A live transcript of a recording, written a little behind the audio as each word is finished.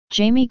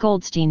Jamie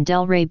Goldstein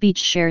Delray Beach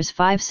shares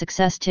 5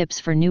 success tips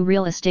for new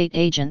real estate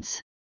agents.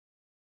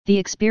 The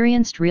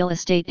experienced real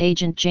estate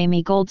agent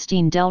Jamie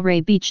Goldstein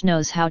Delray Beach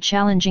knows how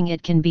challenging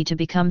it can be to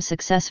become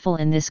successful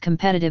in this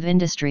competitive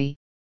industry,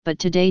 but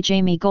today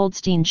Jamie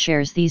Goldstein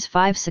shares these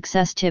 5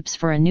 success tips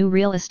for a new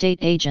real estate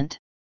agent.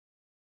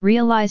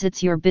 Realize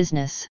it's your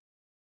business.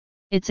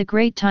 It's a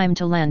great time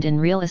to land in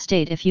real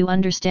estate if you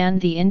understand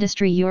the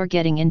industry you're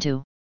getting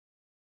into.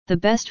 The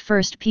best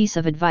first piece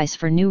of advice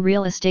for new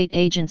real estate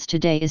agents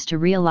today is to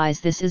realize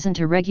this isn't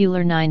a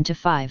regular 9 to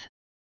 5.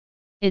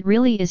 It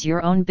really is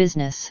your own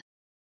business.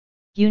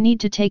 You need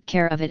to take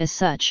care of it as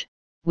such,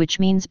 which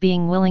means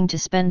being willing to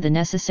spend the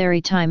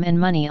necessary time and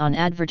money on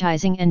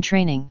advertising and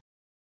training.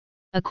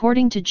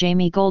 According to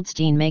Jamie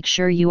Goldstein, make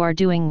sure you are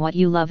doing what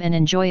you love and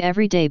enjoy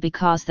every day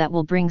because that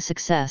will bring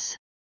success.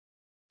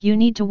 You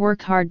need to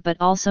work hard but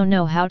also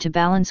know how to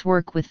balance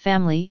work with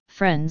family,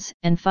 friends,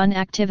 and fun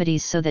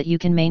activities so that you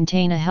can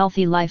maintain a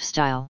healthy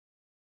lifestyle.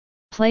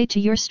 Play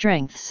to your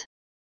strengths.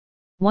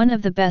 One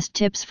of the best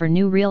tips for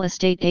new real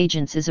estate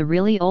agents is a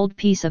really old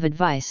piece of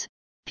advice: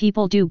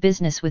 people do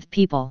business with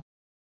people.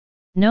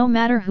 No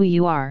matter who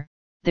you are,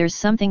 there's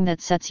something that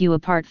sets you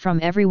apart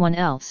from everyone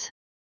else.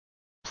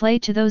 Play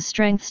to those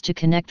strengths to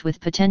connect with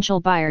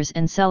potential buyers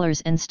and sellers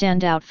and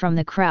stand out from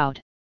the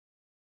crowd.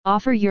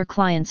 Offer your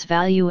clients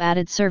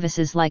value-added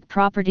services like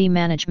property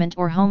management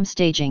or home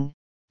staging,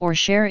 or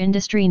share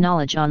industry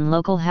knowledge on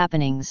local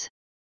happenings.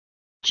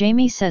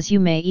 Jamie says you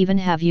may even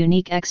have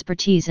unique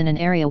expertise in an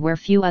area where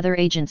few other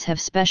agents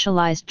have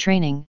specialized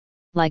training,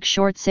 like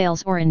short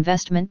sales or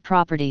investment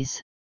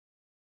properties.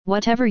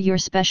 Whatever your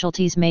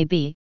specialties may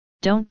be,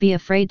 don't be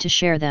afraid to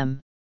share them.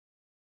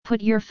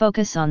 Put your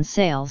focus on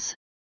sales.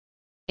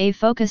 A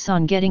focus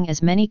on getting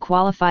as many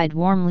qualified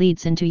warm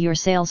leads into your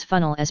sales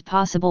funnel as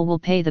possible will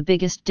pay the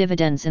biggest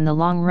dividends in the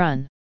long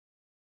run.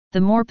 The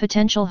more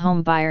potential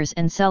home buyers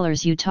and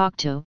sellers you talk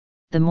to,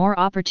 the more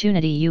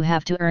opportunity you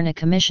have to earn a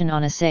commission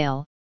on a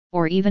sale,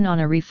 or even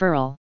on a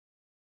referral.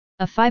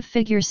 A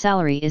 5-figure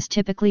salary is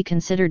typically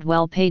considered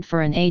well paid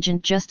for an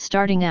agent just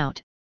starting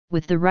out.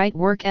 With the right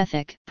work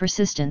ethic,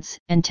 persistence,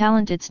 and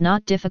talent, it's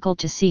not difficult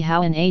to see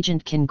how an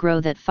agent can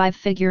grow that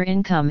 5-figure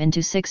income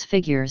into 6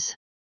 figures.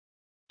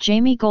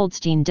 Jamie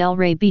Goldstein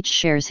Delray Beach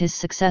shares his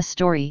success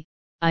story.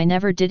 "I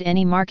never did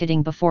any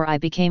marketing before I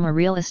became a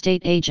real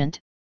estate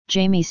agent,"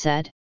 Jamie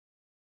said.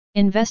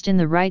 Invest in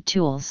the right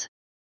tools.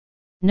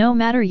 No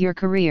matter your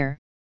career,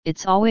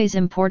 it's always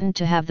important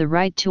to have the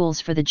right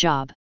tools for the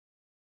job.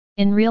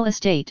 In real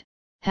estate,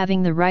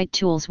 having the right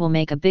tools will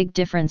make a big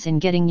difference in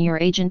getting your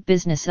agent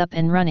business up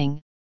and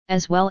running,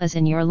 as well as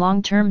in your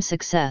long-term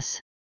success.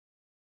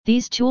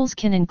 These tools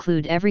can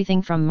include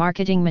everything from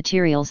marketing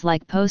materials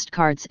like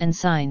postcards and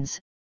signs,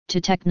 to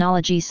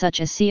technology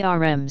such as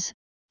CRMs,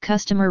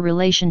 customer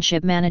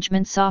relationship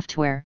management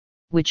software,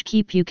 which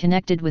keep you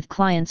connected with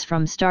clients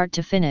from start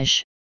to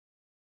finish.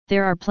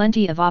 There are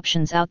plenty of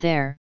options out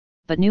there,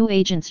 but new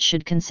agents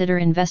should consider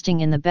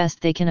investing in the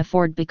best they can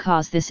afford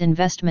because this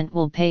investment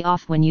will pay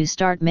off when you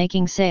start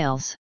making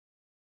sales.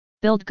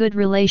 Build good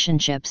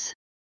relationships.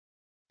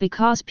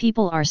 Because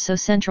people are so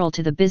central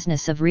to the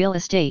business of real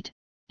estate,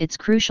 it's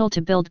crucial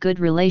to build good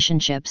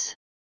relationships.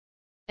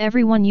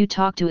 Everyone you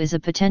talk to is a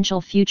potential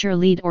future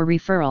lead or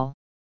referral.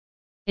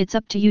 It's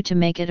up to you to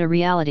make it a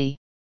reality.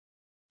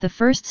 The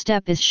first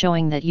step is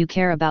showing that you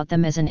care about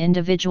them as an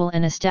individual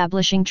and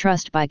establishing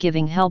trust by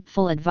giving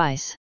helpful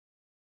advice.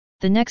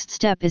 The next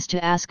step is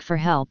to ask for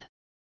help.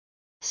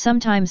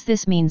 Sometimes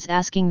this means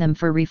asking them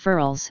for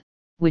referrals,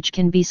 which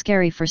can be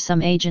scary for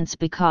some agents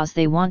because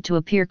they want to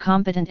appear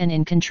competent and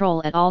in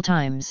control at all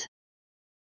times.